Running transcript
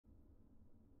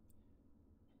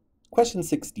Question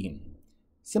 16.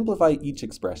 Simplify each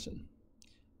expression.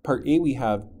 Part A, we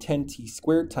have 10t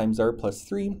squared times r plus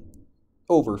 3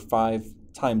 over 5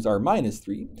 times r minus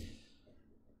 3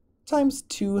 times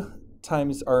 2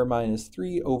 times r minus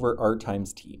 3 over r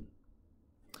times t.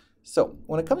 So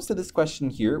when it comes to this question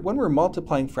here, when we're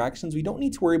multiplying fractions, we don't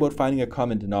need to worry about finding a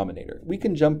common denominator. We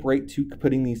can jump right to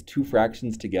putting these two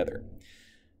fractions together.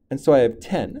 And so I have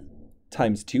 10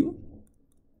 times 2,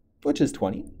 which is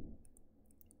 20.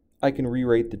 I can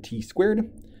rewrite the t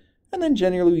squared, and then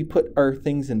generally we put our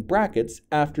things in brackets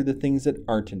after the things that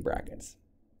aren't in brackets.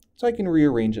 So I can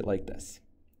rearrange it like this.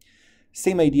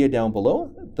 Same idea down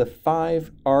below. The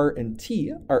 5, r, and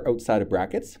t are outside of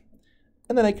brackets,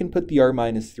 and then I can put the r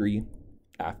minus 3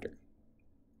 after.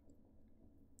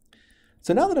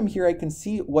 So now that I'm here, I can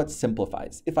see what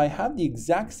simplifies. If I have the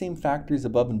exact same factors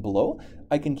above and below,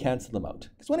 I can cancel them out.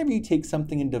 Because whenever you take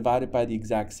something and divide it by the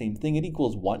exact same thing, it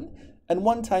equals 1. And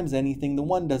 1 times anything, the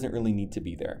 1 doesn't really need to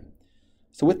be there.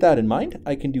 So with that in mind,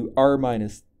 I can do r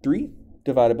minus 3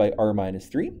 divided by r minus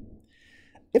 3.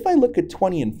 If I look at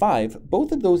 20 and 5,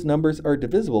 both of those numbers are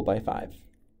divisible by 5.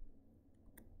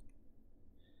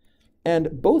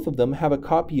 And both of them have a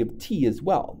copy of t as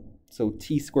well. So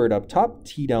t squared up top,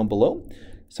 t down below.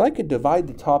 So I could divide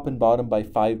the top and bottom by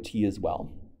 5t as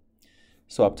well.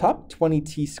 So up top,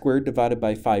 20t squared divided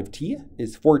by 5t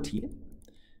is 4t.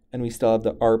 And we still have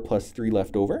the r plus 3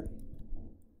 left over.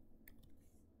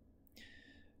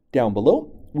 Down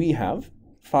below, we have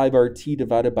 5rt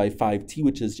divided by 5t,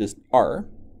 which is just r.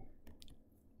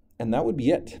 And that would be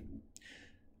it.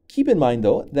 Keep in mind,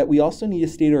 though, that we also need to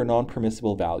state our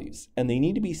non-permissible values, and they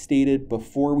need to be stated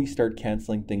before we start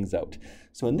canceling things out.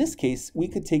 So in this case, we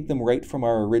could take them right from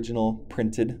our original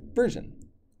printed version,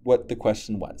 what the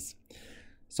question was.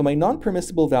 So my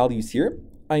non-permissible values here,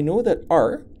 I know that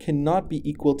r cannot be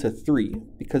equal to 3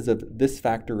 because of this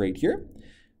factor right here,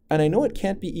 and I know it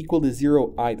can't be equal to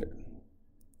 0 either.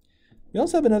 We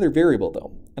also have another variable,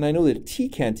 though, and I know that t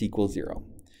can't equal 0.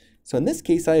 So in this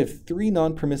case, I have 3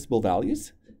 non-permissible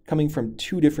values coming from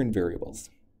 2 different variables.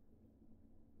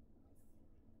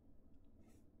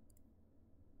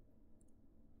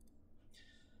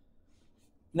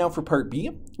 Now for part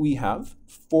B, we have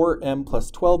 4m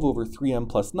plus 12 over 3m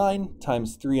plus 9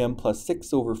 times 3m plus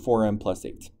 6 over 4m plus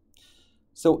 8.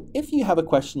 So if you have a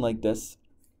question like this,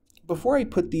 before I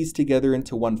put these together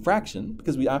into one fraction,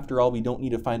 because after all, we don't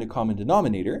need to find a common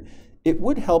denominator, it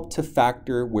would help to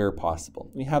factor where possible.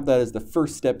 We have that as the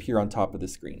first step here on top of the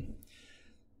screen.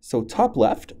 So top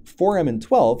left, 4m and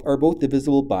 12 are both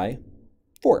divisible by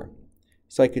 4.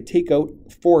 So I could take out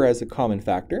 4 as a common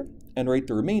factor and write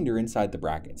the remainder inside the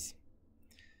brackets.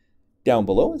 Down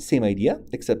below, same idea,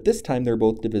 except this time they're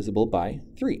both divisible by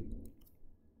 3.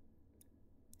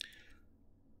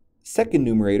 Second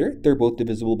numerator, they're both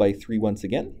divisible by 3 once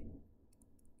again.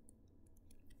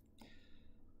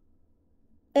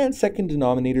 And second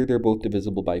denominator, they're both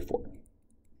divisible by 4.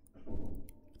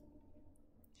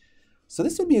 So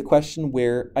this would be a question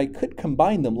where I could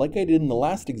combine them like I did in the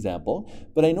last example,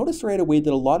 but I noticed right away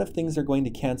that a lot of things are going to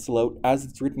cancel out as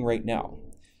it's written right now.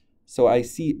 So I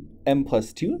see m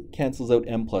plus 2 cancels out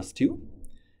m plus 2,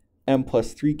 m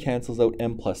plus 3 cancels out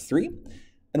m plus 3,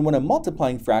 and when I'm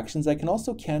multiplying fractions, I can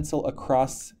also cancel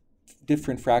across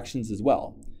different fractions as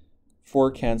well.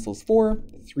 4 cancels 4,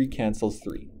 3 cancels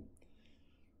 3.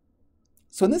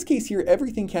 So in this case here,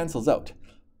 everything cancels out.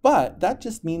 But that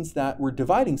just means that we're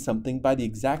dividing something by the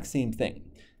exact same thing.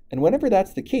 And whenever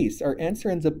that's the case, our answer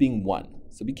ends up being 1.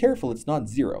 So be careful, it's not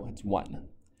 0, it's 1.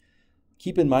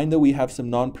 Keep in mind, though, we have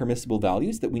some non-permissible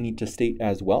values that we need to state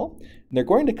as well. And they're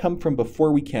going to come from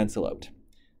before we cancel out.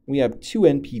 We have 2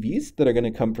 NPVs that are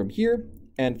going to come from here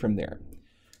and from there.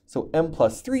 So m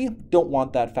plus 3, don't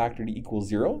want that factor to equal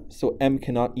 0, so m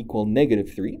cannot equal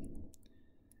negative 3.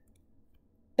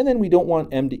 And then we don't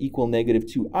want m to equal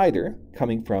negative 2 either,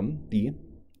 coming from the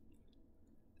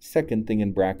second thing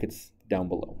in brackets down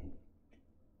below.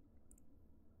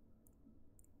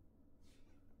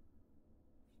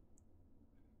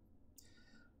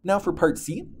 Now for part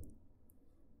C.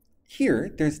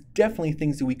 Here, there's definitely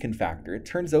things that we can factor. It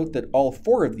turns out that all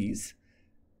 4 of these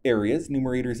areas,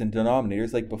 numerators and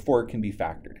denominators, like before, can be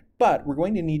factored. But we're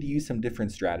going to need to use some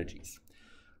different strategies.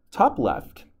 Top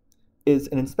left is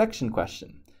an inspection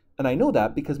question. And I know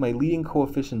that because my leading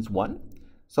coefficient's 1.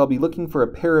 So I'll be looking for a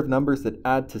pair of numbers that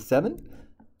add to 7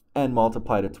 and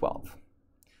multiply to 12.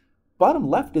 Bottom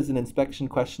left is an inspection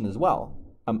question as well.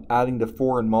 I'm adding to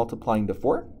 4 and multiplying to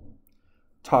 4.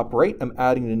 Top right, I'm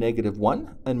adding to negative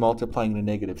 1 and multiplying to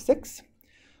negative 6.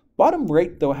 Bottom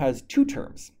right, though, has 2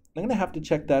 terms. I'm going to have to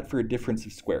check that for a difference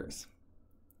of squares.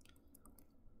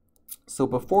 So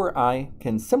before I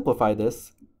can simplify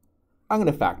this, I'm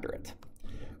going to factor it.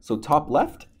 So top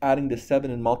left, adding to 7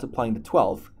 and multiplying to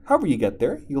 12. However you get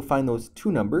there, you'll find those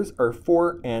two numbers are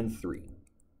 4 and 3.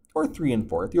 Or 3 and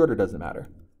 4, the order doesn't matter.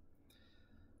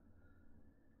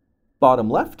 Bottom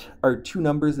left are two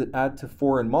numbers that add to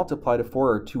 4 and multiply to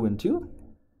 4 are 2 and 2.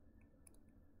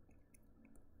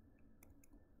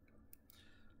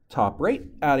 Top right,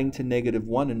 adding to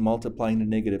 -1 and multiplying to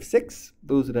 -6.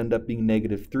 Those would end up being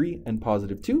 -3 and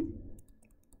 +2.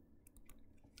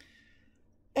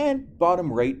 And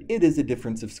bottom right, it is a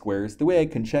difference of squares. The way I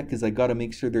can check is I got to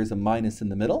make sure there's a minus in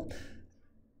the middle,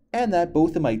 and that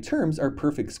both of my terms are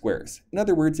perfect squares. In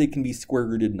other words, they can be square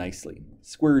rooted nicely.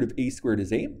 Square root of a squared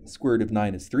is a, square root of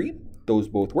 9 is 3. Those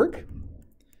both work.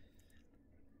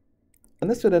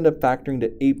 And this would end up factoring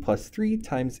to a plus 3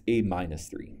 times a minus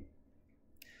 3.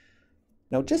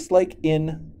 Now, just like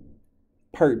in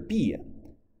part B,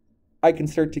 I can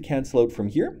start to cancel out from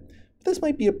here. This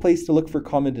might be a place to look for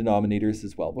common denominators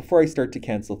as well before I start to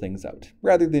cancel things out,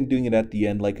 rather than doing it at the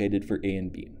end like I did for a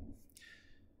and b.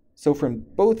 So from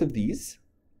both of these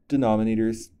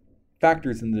denominators,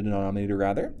 factors in the denominator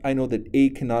rather, I know that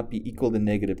a cannot be equal to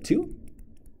 -2.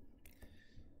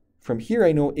 From here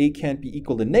I know a can't be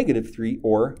equal to -3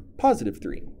 or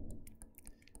 +3.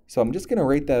 So I'm just going to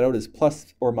write that out as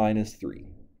plus or minus 3.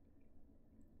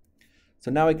 So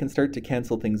now I can start to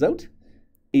cancel things out.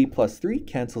 A plus 3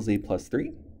 cancels a plus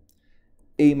 3.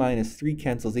 A minus 3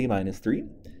 cancels a minus 3.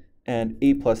 And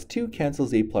a plus 2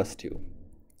 cancels a plus 2.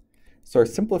 So our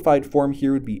simplified form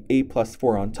here would be a plus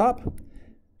 4 on top,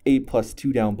 a plus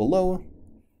 2 down below,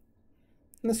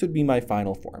 and this would be my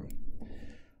final form.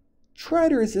 Try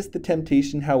to resist the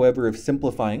temptation, however, of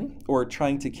simplifying or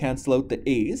trying to cancel out the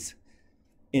a's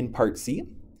in part C,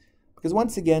 because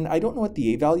once again, I don't know what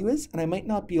the a value is, and I might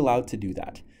not be allowed to do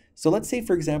that. So let's say,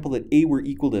 for example, that a were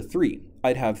equal to 3.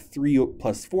 I'd have 3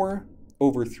 plus 4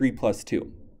 over 3 plus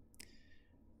 2.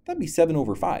 That'd be 7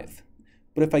 over 5.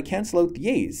 But if I cancel out the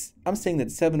a's, I'm saying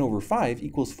that 7 over 5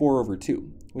 equals 4 over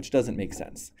 2, which doesn't make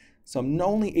sense. So I'm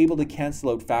only able to cancel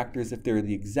out factors if they're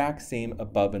the exact same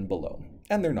above and below,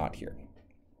 and they're not here.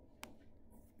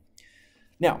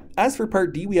 Now, as for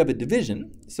part D, we have a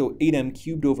division, so 8m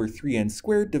cubed over 3n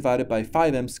squared divided by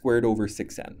 5m squared over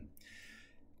 6n.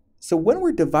 So when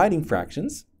we're dividing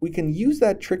fractions, we can use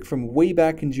that trick from way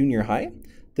back in junior high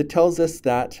that tells us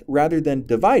that rather than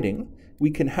dividing, we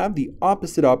can have the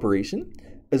opposite operation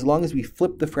as long as we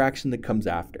flip the fraction that comes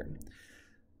after.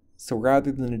 So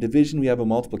rather than a division, we have a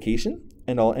multiplication,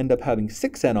 and I'll end up having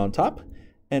 6n on top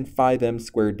and 5m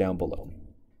squared down below.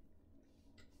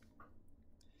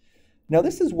 Now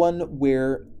this is one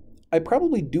where I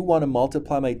probably do want to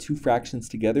multiply my two fractions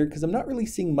together because I'm not really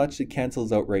seeing much that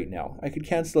cancels out right now. I could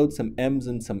cancel out some m's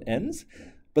and some n's,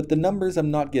 but the numbers I'm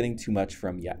not getting too much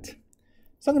from yet.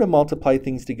 So I'm going to multiply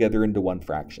things together into one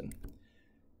fraction.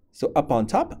 So up on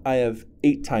top, I have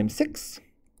 8 times 6.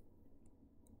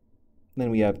 Then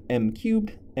we have m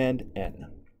cubed and n.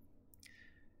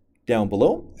 Down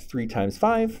below, 3 times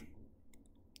 5,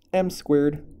 m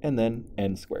squared, and then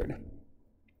n squared.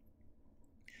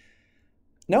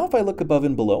 Now if I look above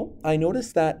and below, I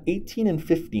notice that 18 and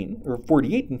 15, or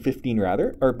 48 and 15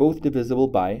 rather, are both divisible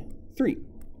by 3.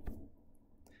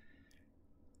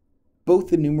 Both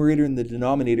the numerator and the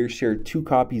denominator share 2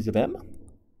 copies of m,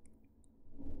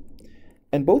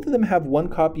 and both of them have 1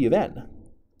 copy of n.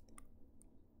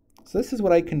 So this is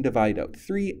what I can divide out,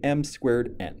 3m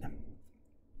squared n.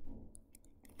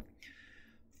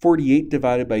 48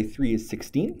 divided by 3 is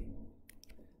 16.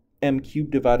 M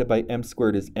cubed divided by m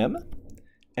squared is m.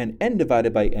 And n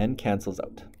divided by n cancels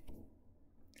out.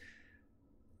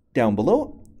 Down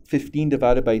below, 15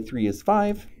 divided by 3 is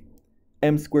 5.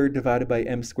 M squared divided by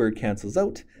m squared cancels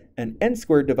out. And n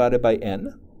squared divided by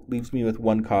n leaves me with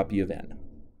 1 copy of n.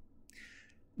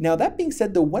 Now that being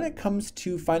said, though, when it comes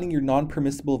to finding your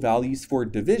non-permissible values for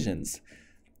divisions,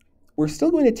 we're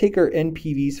still going to take our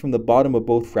NPVs from the bottom of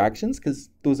both fractions because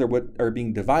those are what are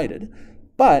being divided.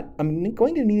 But I'm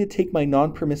going to need to take my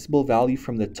non-permissible value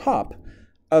from the top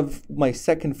of my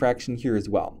second fraction here as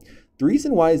well. The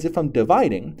reason why is if I'm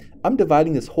dividing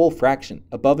this whole fraction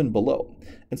above and below.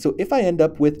 And so if I end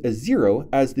up with a 0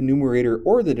 as the numerator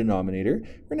or the denominator,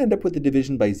 we're going to end up with a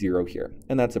division by 0 here,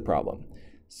 and that's a problem.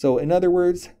 So in other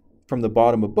words, from the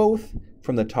bottom of both,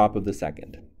 from the top of the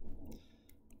second.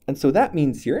 And so that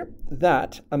means here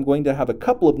that I'm going to have a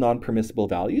couple of non-permissible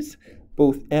values.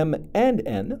 Both m and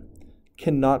n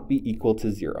cannot be equal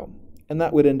to 0. And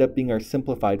that would end up being our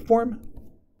simplified form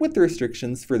with the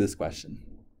restrictions for this question.